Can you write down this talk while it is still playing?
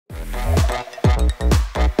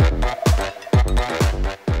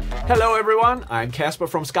Hello everyone, I'm Kasper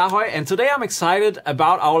from SKAARHOJ, and today I'm excited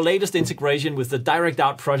about our latest integration with the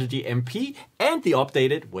DirectOut Prodigy.MP and the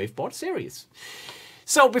updated Waveboard series.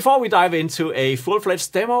 So before we dive into a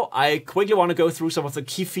full-fledged demo, I quickly want to go through some of the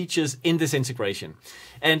key features in this integration.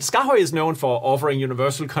 And SKAARHOJ is known for offering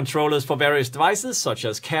universal controllers for various devices such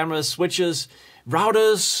as cameras, switches,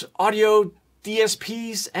 routers, audio,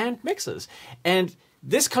 DSPs, and mixers. And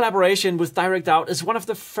this collaboration with DirectOut is one of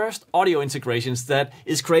the first audio integrations that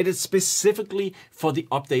is created specifically for the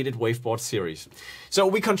updated Waveboard series. So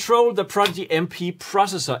we control the Prodigy.MP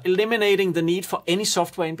processor, eliminating the need for any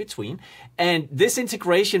software in between. And this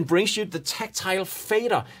integration brings you the tactile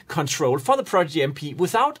fader control for the Prodigy.MP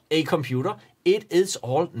without a computer. It is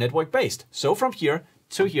all network based. So from here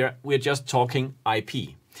to here, we're just talking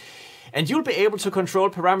IP. And you'll be able to control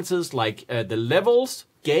parameters like the levels,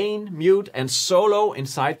 gain, mute, and solo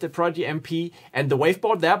inside the Prodigy.MP, and the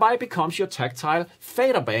Waveboard thereby becomes your tactile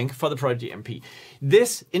fader bank for the Prodigy.MP.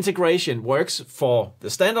 This integration works for the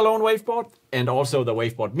standalone Waveboard and also the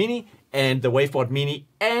Waveboard Mini, and the Waveboard Mini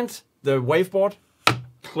and the Waveboard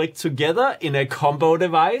click together in a combo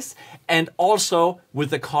device, and also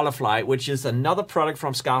with the Colorfly, which is another product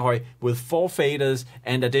from SKAARHOJ with 4 faders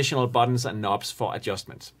and additional buttons and knobs for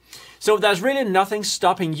adjustments. So there's really nothing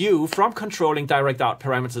stopping you from controlling DirectOut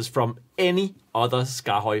parameters from any other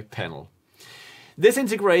SKAARHOJ panel. This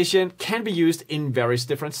integration can be used in various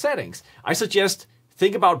different settings. I suggest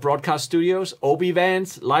think about broadcast studios, OB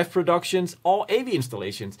vans, live productions, or AV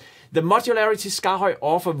installations. The modularity SKAARHOJ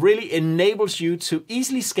offer really enables you to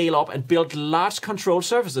easily scale up and build large control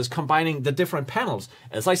surfaces combining the different panels.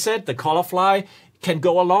 As I said, the Colorfly can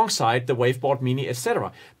go alongside the Waveboard Mini,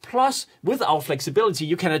 etc. Plus, with our flexibility,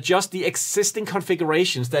 you can adjust the existing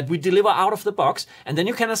configurations that we deliver out of the box, and then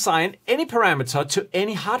you can assign any parameter to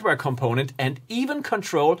any hardware component and even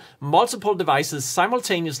control multiple devices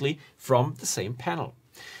simultaneously from the same panel.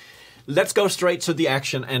 Let's go straight to the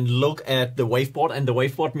action and look at the Waveboard and the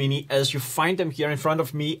Waveboard Mini as you find them here in front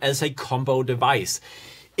of me as a combo device.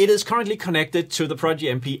 It is currently connected to the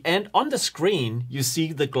Prodigy.MP, and on the screen you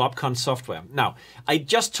see the Globcon software. Now, I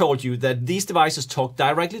just told you that these devices talk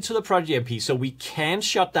directly to the Prodigy.MP, so we can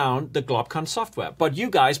shut down the Globcon software. But you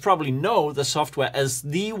guys probably know the software as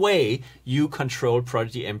the way you control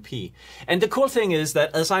Prodigy.MP. And the cool thing is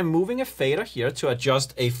that as I'm moving a fader here to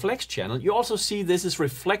adjust a flex channel, you also see this is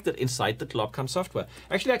reflected inside the Globcon software.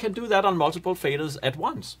 Actually, I can do that on multiple faders at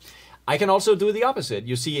once. I can also do the opposite.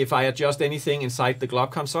 You see, if I adjust anything inside the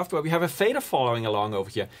Globcon software, we have a fader following along over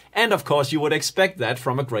here. And of course, you would expect that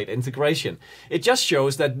from a great integration. It just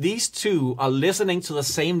shows that these two are listening to the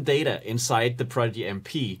same data inside the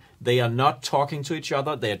Prodigy.MP. They are not talking to each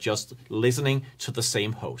other. They are just listening to the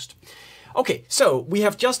same host. Okay, so we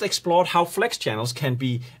have just explored how flex channels can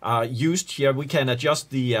be used here. We can adjust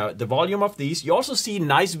the volume of these. You also see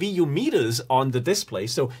nice VU meters on the display.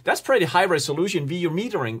 So that's pretty high resolution VU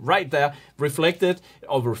metering right there, reflected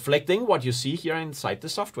or reflecting what you see here inside the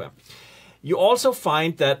software. You also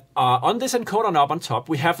find that on this encoder knob on top,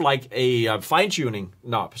 we have like a fine-tuning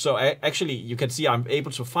knob. So actually, you can see I'm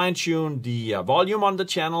able to fine-tune the volume on the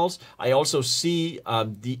channels. I also see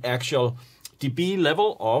the actual dB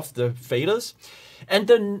level of the faders. And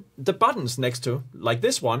then the buttons next to, like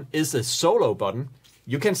this one, is a solo button.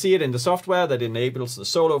 You can see it in the software that enables the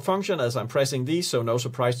solo function as I'm pressing these, so no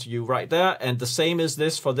surprise to you right there. And the same is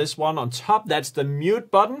this for this one on top. That's the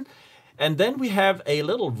mute button. And then we have a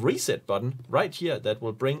little reset button right here that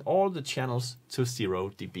will bring all the channels to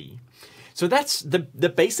 0 dB. So that's the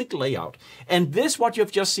basic layout. And this, what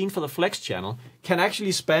you've just seen for the flex channel, can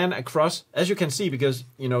actually span across, as you can see, because,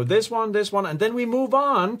 you know, this one, and then we move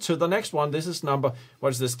on to the next one. This is number,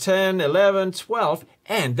 what is this, 10, 11, 12.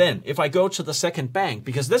 And then if I go to the second bank,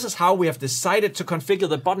 because this is how we have decided to configure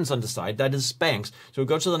the buttons on the side, that is banks. So we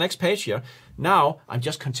go to the next page here. Now I'm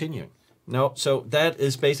just continuing. No, so that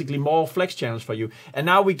is basically more flex channels for you. And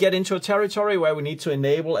now we get into a territory where we need to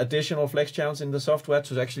enable additional flex channels in the software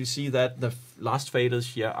to actually see that the last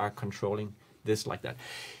faders here are controlling this like that.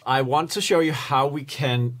 I want to show you how we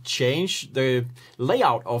can change the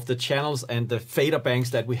layout of the channels and the fader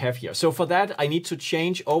banks that we have here. So for that, I need to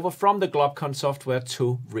change over from the Globcon software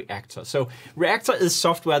to Reactor. So Reactor is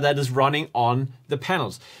software that is running on the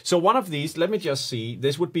panels. So one of these, let me just see,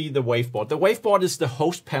 this would be the Waveboard. The Waveboard is the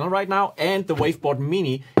host panel right now, and the Waveboard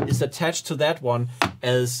Mini is attached to that one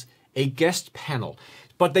as a guest panel.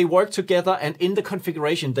 But they work together, and in the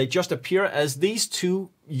configuration, they just appear as these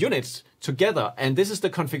two units together. And this is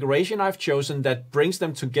the configuration I've chosen that brings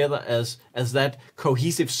them together as that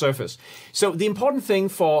cohesive surface. So the important thing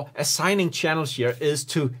for assigning channels here is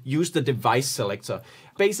to use the device selector.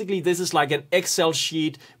 Basically, this is like an Excel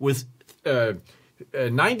sheet with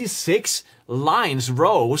 96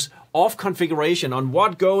 rows of configuration on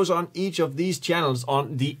what goes on each of these channels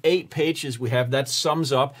on the 8 pages we have. That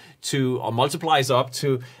sums up to, or multiplies up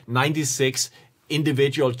to, 96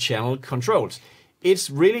 individual channel controls. It's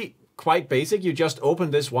really quite basic. You just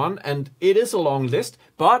open this one and it is a long list,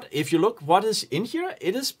 but if you look what is in here,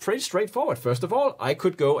 it is pretty straightforward. First of all, I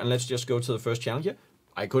could go, and let's just go to the first channel here.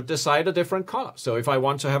 I could decide a different color. So if I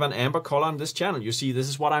want to have an amber color on this channel, you see this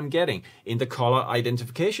is what I'm getting in the color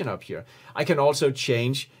identification up here. I can also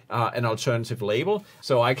change an alternative label.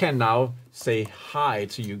 So I can now say hi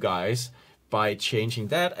to you guys by changing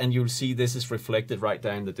that, and you'll see this is reflected right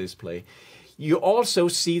there in the display. You also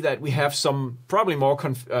see that we have some probably more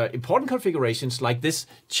important configurations like this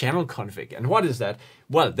channel config. And what is that?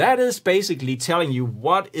 Well, that is basically telling you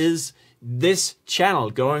what is this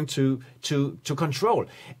channel going to control.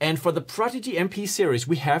 And for the Prodigy.MP series,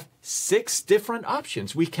 we have 6 different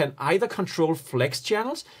options. We can either control flex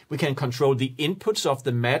channels, we can control the inputs of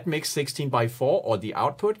the MAD-Mix 16:4 or the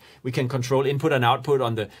output, we can control input and output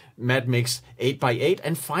on the MAD-Mix 8:8,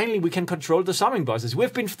 and finally we can control the summing buses.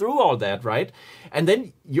 We've been through all that, right? And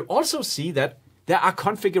then you also see that there are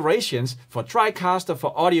configurations for TriCaster,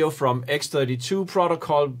 for audio from X32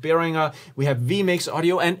 protocol, Behringer, we have vMix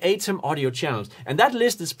audio and ATEM audio channels. And that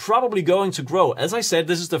list is probably going to grow. As I said,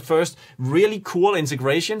 this is the first really cool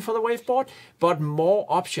integration for the Waveboard, but more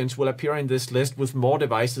options will appear in this list with more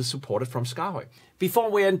devices supported from SKAARHOJ. Before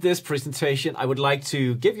we end this presentation, I would like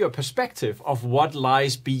to give you a perspective of what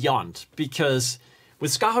lies beyond, because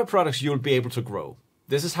with SKAARHOJ products, you'll be able to grow.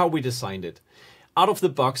 This is how we designed it. Out of the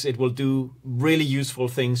box, it will do really useful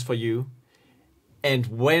things for you. And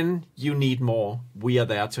when you need more, we are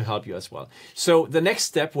there to help you as well. So the next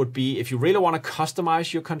step would be, if you really want to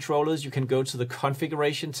customize your controllers, you can go to the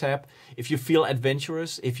configuration tab. If you feel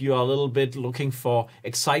adventurous, if you are a little bit looking for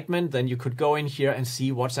excitement, then you could go in here and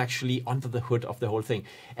see what's actually under the hood of the whole thing.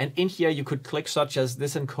 And in here, you could click such as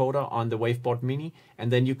this encoder on the Waveboard Mini,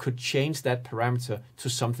 and then you could change that parameter to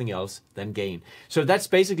something else than gain. So that's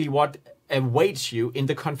basically what awaits you in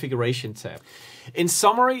the configuration tab. In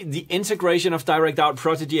summary, the integration of DirectOut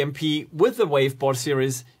Prodigy.MP with the Waveboard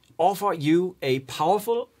series offer you a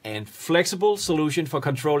powerful and flexible solution for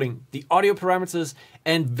controlling the audio parameters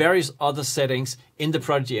and various other settings in the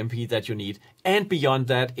Prodigy.MP that you need, and beyond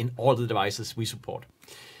that in all the devices we support.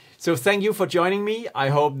 So thank you for joining me. I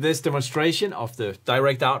hope this demonstration of the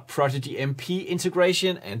DirectOut Prodigy.MP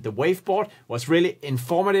integration and the Waveboard was really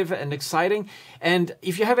informative and exciting. And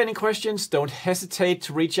if you have any questions, don't hesitate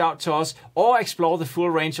to reach out to us or explore the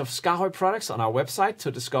full range of SKAARHOJ products on our website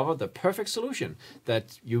to discover the perfect solution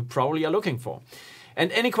that you probably are looking for.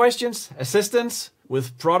 And any questions, assistance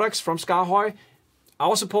with products from SKAARHOJ,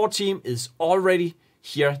 our support team is already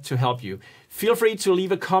here to help you. Feel free to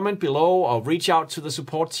leave a comment below or reach out to the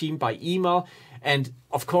support team by email. And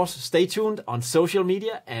of course, stay tuned on social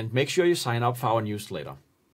media and make sure you sign up for our newsletter.